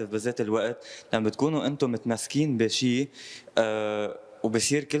negative بذات الوقت. لما بتكونوا انتم متمسكين بشيء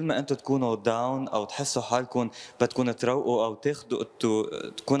وبصير كل ما انتم تكونوا داون او تحسوا حالكم بدكم تروقوا او تاخذوا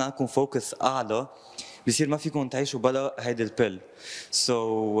تكون عندكم فوكس اعلى، بصير ما فيكم تعيشوا بلا هيدي البيل. So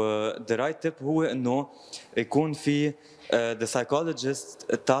the right tip هو انه يكون في the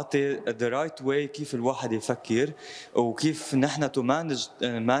psychologist تعطي the right way كيف الواحد يفكر وكيف نحن to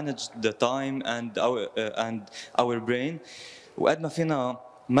manage the time and our brain وقد ما فينا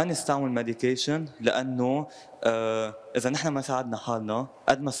ما نستعمل medication لأنه إذا نحن ما ساعدنا حالنا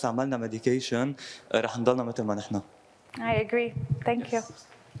قد ما استعملنا medication رح نضلنا مثل ما نحن. I agree. Thank you.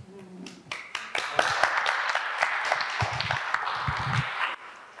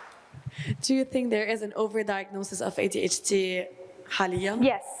 Do you think there is an overdiagnosis of ADHD حاليا?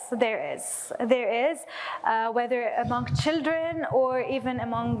 Yes, there is. There is, whether among children or even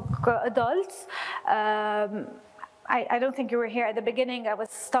among adults. I don't think you were here at the beginning. I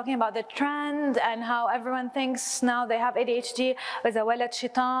was talking about the trend and how everyone thinks now they have ADHD وإذا ولد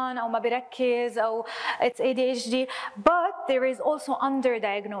شيطان أو ما بيركز أو it's ADHD. But there is also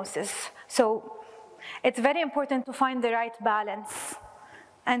underdiagnosis. So it's very important to find the right balance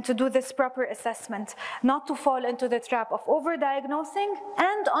and to do this proper assessment, not to fall into the trap of overdiagnosing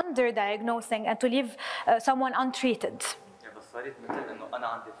and underdiagnosing and to leave someone untreated. بس صارت مثل إنه أنا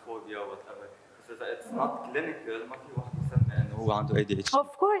عندي phobia whatever. إذا it's not clinical ما في واحد يسمي إنه هو عنده ADHD.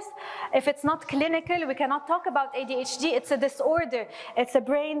 Of course, if it's not clinical, we cannot talk about ADHD. It's a disorder. It's a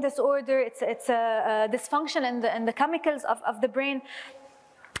brain disorder. It's a dysfunction in the chemicals of the brain.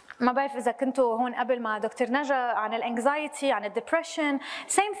 ما بعرف إذا كنتوا هون قبل مع دكتور نجا عن الانكزايتي عن الدبريشن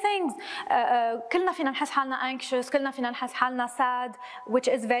same things كلنا فينا نحس حالنا anxious كلنا فينا نحس حالنا sad which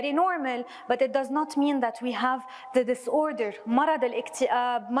is very normal but it does not mean that we have the disorder مرض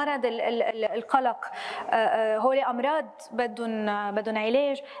الاكتئاب مرض القلق هول أمراض بدهم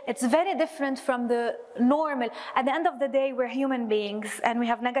علاج. It's very different from the normal. At the end of the day we're human beings and we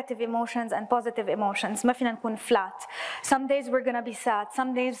have negative emotions and positive emotions. ما فينا نكون flat. Some days we're gonna be sad.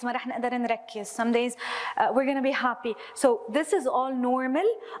 Some days ما رح نقدر نركز. Some days we're going to be happy. So this is all normal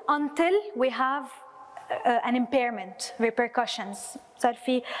until we have an impairment, repercussions. صار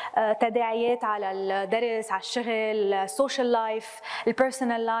في تداعيات على الدرس، على الشغل، social life,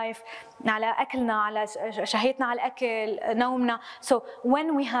 personal life، على أكلنا، على شهيتنا على الأكل، نومنا. So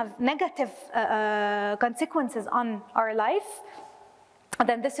when we have negative consequences on our life,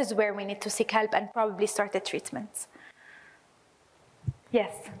 then this is where we need to seek help and probably start a treatment.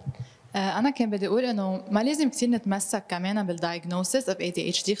 Yes. أنا كان بدي أقول إنه ما لازم كتير نتمسك كمان بالdiagnosis of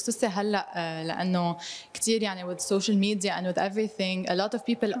ADHD خصوصي هلا لأنه كتير يعني with social media and with everything a lot of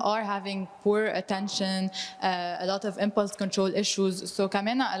people are having poor attention a lot of impulse control issues so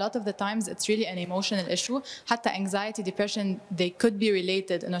كمان a lot of the times it's really an emotional issue حتى anxiety depression they could be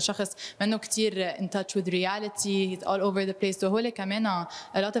related إنه شخص منه كتير in touch with reality he's all over the place so هول كمان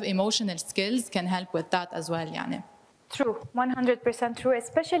a lot of emotional skills can help with that as well يعني. True, 100% true,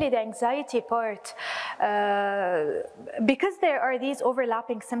 especially the anxiety part. Because there are these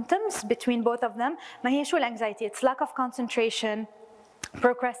overlapping symptoms between both of them, ما هي شو الانكزايتي؟ It's lack of concentration,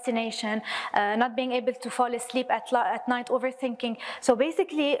 procrastination, not being able to fall asleep at night, overthinking. So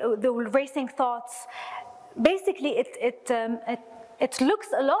basically, the racing thoughts, basically it looks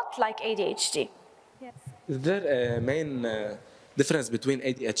a lot like ADHD. Yes. Is there a main difference between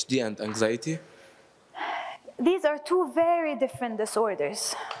ADHD and anxiety? These are two very different disorders.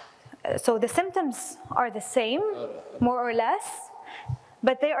 So the symptoms are the same, more or less,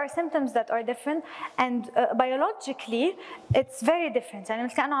 but there are symptoms that are different, and biologically, it's very different. يعني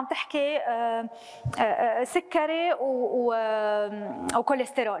مثل كأنه عم تحكي سكري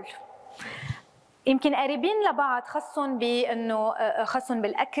وكوليسترول. يمكن قريبين لبعض خصهم بانه خصهم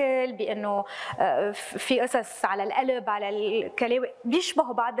بالاكل بانه في قصص على القلب على الكلى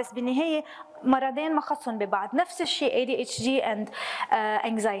بيشبهوا بعض بس بالنهايه مرضين ما خصهم ببعض نفس الشيء ADHD and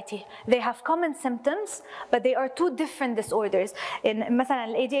anxiety they have common symptoms but they are two different disorders مثلا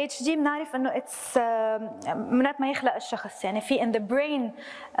ال ADHD بنعرف انه it's من ما يخلق الشخص يعني في in the brain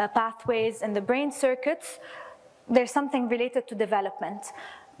pathways in the brain circuits there's something related to development.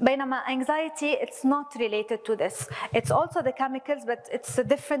 بينما anxiety, it's not related to this. It's also the chemicals, but it's a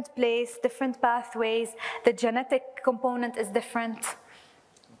different place, different pathways. The genetic component is different.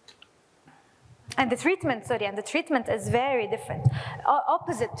 And the treatment is very different.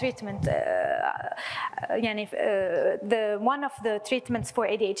 Opposite treatment. The one of the treatments for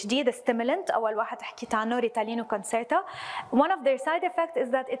ADHD, the stimulant, أول واحد حكيت عنه ريتالين وكونسيرتا. One of their side effects is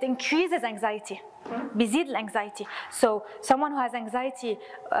that it increases anxiety. بيزيد الانكزايتي. So someone who has anxiety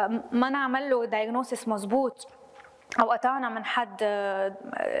ما نعمل له diagnosis مزبوط أو قطعنا من حد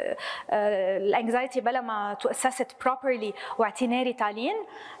الانكزايتي بلا ما to assess it properly واعطيناه ريتالين.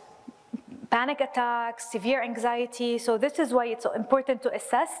 Panic attacks, severe anxiety. So this is why it's so important to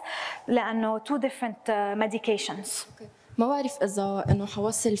assess لأنه two different medications. Okay. ما بعرف إذا إنه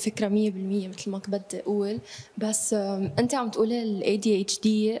حوصل الفكرة 100% مثل ما بدي أقول، بس أنت عم تقولي ال ADHD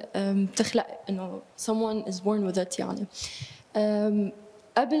بتخلق إنه someone is born with it يعني.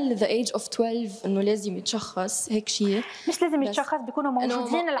 قبل the age of 12 إنه لازم يتشخص هيك شيء. مش لازم يتشخص، بيكونوا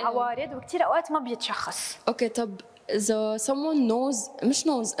موجودين العوارض وكثير أوقات ما بيتشخص. أوكي طب إذا someone knows مش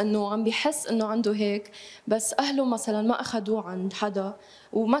knows إنه عم بيحس إنه عنده هيك، بس أهله مثلاً ما أخذوه عند حدا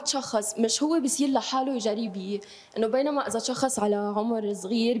وما تشخص، مش هو بيصير لحاله يجرب إنه بينما إذا تشخص على عمر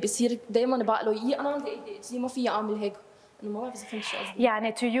صغير بيصير دايماً بعقله أنا عندي ADHD ما فيي أعمل هيك. إنه ما بعرف إذا فهمت شو قصدي.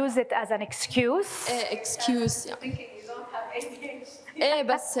 يعني to use it as an excuse. إيه excuse يعني. إيه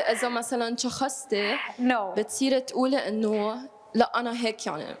بس إذا مثلاً شخصتي بتصير تقولي إنه لا أنا هيك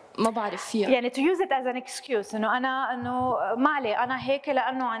يعني ما بعرف فيها. يعني to use it as an excuse إنه ما علي أنا هيك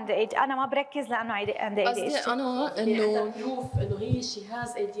لأنه عندي أنا ما بركز لأنه عندي ADHD. قصدي أنا إنه بروف إنه هي she has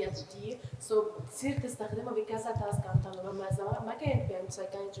ADHD so بتصير تستخدمها بكذا تاسك عم تعمله، إذا ما كانت عند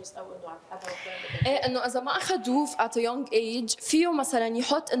psychiatrist أو إنه عند حدا. إيه إنه إذا ما أخذوه at a young age فيه مثلاً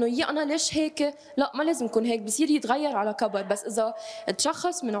يحط إنه أنا ليش هيك، لا ما لازم يكون هيك، بصير يتغير على كبر. بس إذا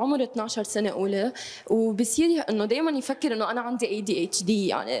تشخص من عمر 12 سنة أولى وبصير إنه دائماً يفكر إنه أنا عندي ADHD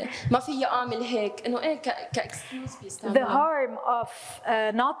يعني ما في أعمل هيك، إنه إيه كإكسكيوز بيستعملها. The harm of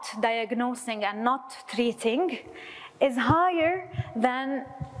not diagnosing and not treating is higher than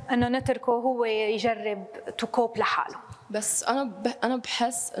إنه نتركه هو يجرب to cope لحاله. بس أنا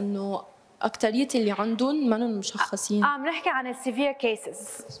بحس إنه أكترية اللي عندهم ما مشخصين. عم نحكي عن السيفير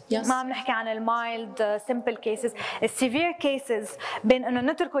كيسز، ما عم نحكي عن المايلد سمبل كيسز. السيفير كيسز بين انه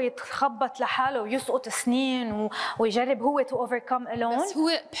نتركه يتخبط لحاله ويسقط سنين ويجرب هو تو اوفركم الون. بس هو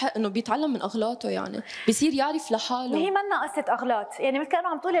انه بيتعلم من اغلاطه، يعني بيصير يعرف لحاله. هي منا قصه اغلاط، يعني مثل كانه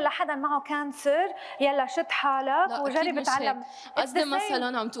عم تقولي لحدا معه كانسر يلا شد حالك وجرب تعلم. قصدي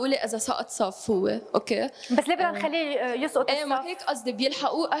مثلا عم تقولي اذا سقط صف هو اوكي، بس ليه بدنا نخليه يسقط الصف؟ ايه ما هيك قصدي،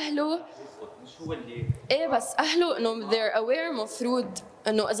 بيلحقوه اهله مش هو اللي ايه، بس اهله انه they're aware مفروض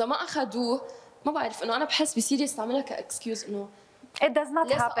انه اذا ما اخذوه ما بعرف، انه انا بحس بيصير يستعملها كاكسكيوز انه it does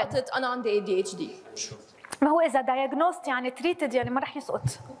not happen. سقطت انا عندي ADHD. ما هو اذا diagnosed يعني treated يعني ما رح يسقط.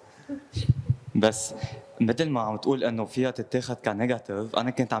 بس مثل ما عم تقول انه فيها تتاخذ كنيجاتيف،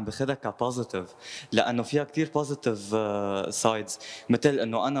 انا كنت عم باخذها كبوزيتيف، لانه فيها كثير بوزيتيف سايدز، مثل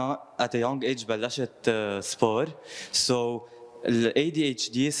انه انا at a young age بلشت سبور، سو ال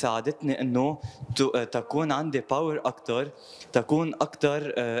ADHD ساعدتني انه تكون عندي باور اكثر، تكون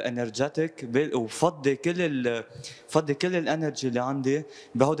اكثر انرجيتك، وفضي كل الانرجي اللي عندي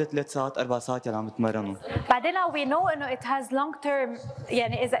بهودي 3 ساعات 4 ساعات اللي عم بتمرنهم. بعدين we know انه it has long term،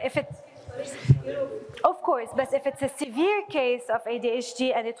 يعني اذا if it of course بس if it's a severe case of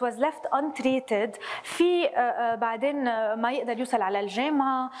ADHD and it was left untreated في بعدين ما يقدر يوصل على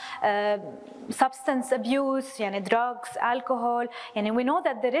الجامعة، substance abuse يعني drugs, alcohol، يعني we know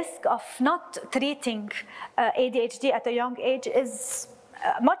that the risk of not treating ADHD at a young age is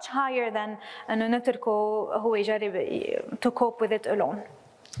much higher than انه نتركه هو يجرب to cope with it alone.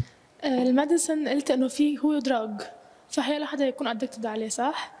 الميديسن قلت انه في هو دراج، فحيلا حدا يكون addicted عليه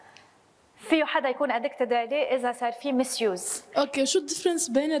صح؟ فيه حدا يكون addicted عليه إذا صار فيه misuse. اوكي، شو الديفرنس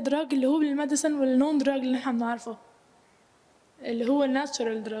بين الدراج اللي هو بالميديسن والنون دراج اللي نحن بنعرفه؟ اللي هو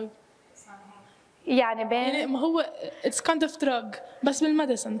الناتشورال دراج. يعني بين يعني ما هو اتس كايند اوف دراج بس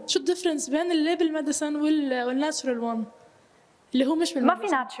بالميديسن، شو الديفرنس بين اللي بالميديسن والناتشورال وان؟ اللي هو مش بالميديسن. ما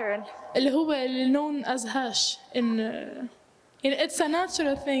في ناتشورال. اللي هو known as hash يعني it's a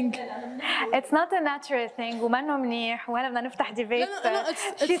natural thing. It's not a natural thing ومنه منيح، وهلا بدنا نفتح ديبيت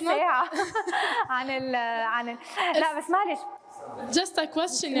شي ساعة عن لا بس معلش. Just a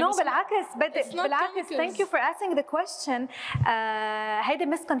question. No بالعكس بالعكس thank you for asking the question.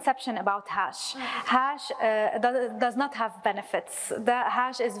 هيدا misconception about hash. Hash does not have benefits. The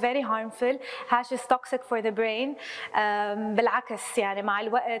hash is very harmful. Hash is toxic for the brain. بالعكس يعني مع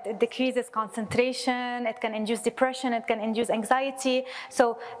الوقت it decreases concentration, it can induce depression, it can induce anxiety. So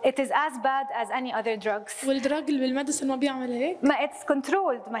it is as bad as any other drugs. والدراج اللي بالميديسن ما بيعمل هيك؟ ما it's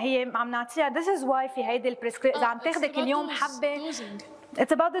controlled، ما هي عم نعطيها. This is why في هيدي البريسكريبشن إذا عم تاخذي كل يوم حبة.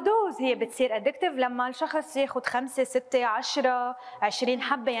 It's about the dose. هي بتصير addictive لما الشخص ياخذ 5 6 10 20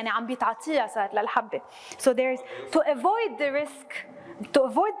 حبة، يعني عم بيتعطيها صارت للحبة. So there's to avoid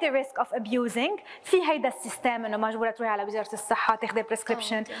the risk of abusing في هيدا السيستم انه مجبورة تروحي على وزارة الصحة تاخذي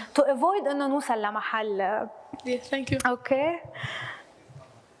prescription to avoid انه نوصل لمحل. Thank you. Okay.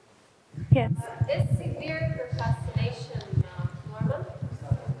 Yes. Is severe procrastination normal?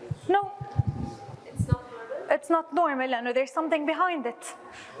 No. It's not normal? It's not normal لأنه there's something behind it.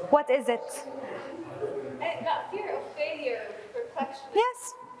 What is it? Fear of failure, perfection. Yes.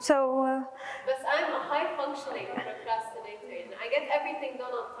 So. But I'm a high functioning procrastinator. I get everything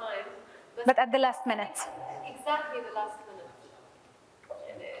done on time. But at the last minute. Exactly the last minute.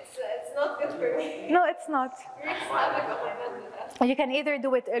 And it's not good for me. No, it's not. Wreaks havoc on my mental health. You can either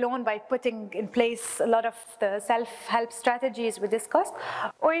do it alone by putting in place a lot of the self-help strategies we discussed,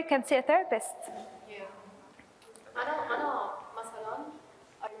 or you can see a therapist. Yeah. أنا مثلاً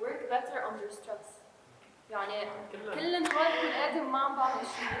I work better under stress. يعني كل نهار بكون قاعدة وما عم بعمل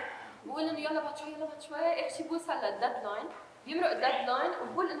شيء، بقول إنه يلا بعد شوي آخر شيء بوصل للديدلاين، بيمرق الديدلاين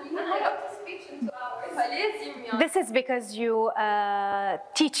وبقول إنه يلا up to speech in 2 hours. فلازم يعني. This is because you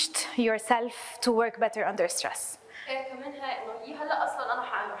teached yourself to work better under stress. إيه كمان هاي إنه هلا أصلاً أنا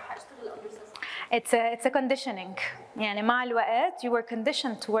رح أشتغل under stress. It's a conditioning. يعني مع الوقت you were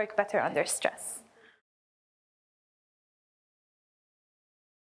conditioned to work better under stress.